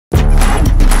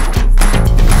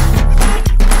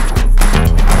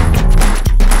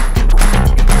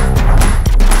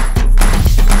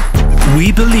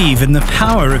believe in the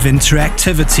power of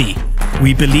interactivity.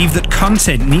 We believe that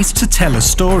content needs to tell a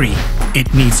story.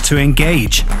 It needs to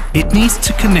engage. It needs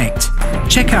to connect.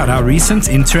 Check out our recent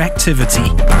interactivity.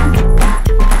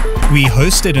 We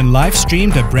hosted and live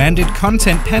streamed a branded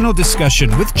content panel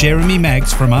discussion with Jeremy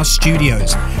Maggs from our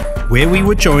studios, where we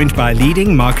were joined by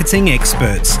leading marketing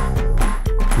experts.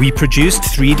 We produced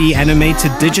 3D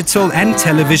animated digital and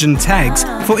television tags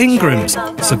for Ingrams,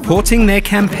 supporting their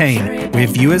campaign, where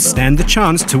viewers stand the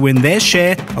chance to win their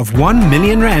share of R1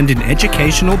 million in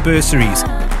educational bursaries.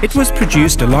 It was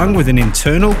produced along with an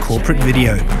internal corporate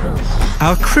video.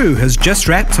 Our crew has just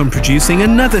wrapped on producing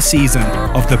another season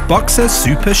of the Boxer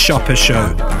Super Shopper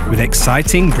Show, with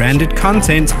exciting branded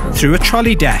content through a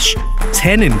trolley dash,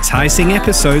 10 enticing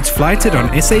episodes flighted on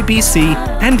SABC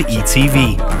and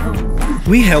ETV.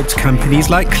 We helped companies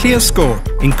like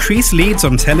ClearScore increase leads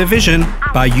on television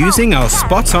by using our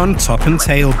spot-on top and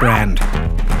tail brand.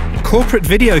 Corporate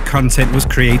video content was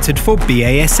created for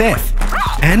BASF,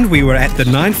 and we were at the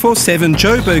 947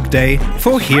 Joburg Day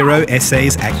for Hero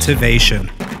SA's activation.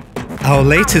 Our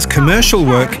latest commercial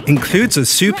work includes a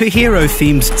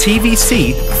superhero-themed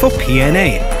TVC for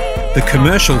PNA. The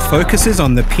commercial focuses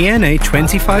on the PNA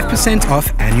 25%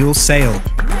 off annual sale.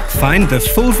 Find the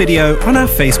full video on our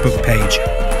Facebook page.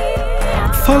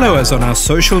 Follow us on our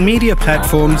social media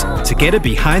platforms to get a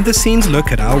behind-the-scenes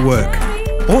look at our work,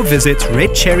 or visit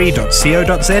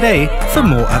redcherry.co.za for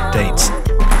more updates.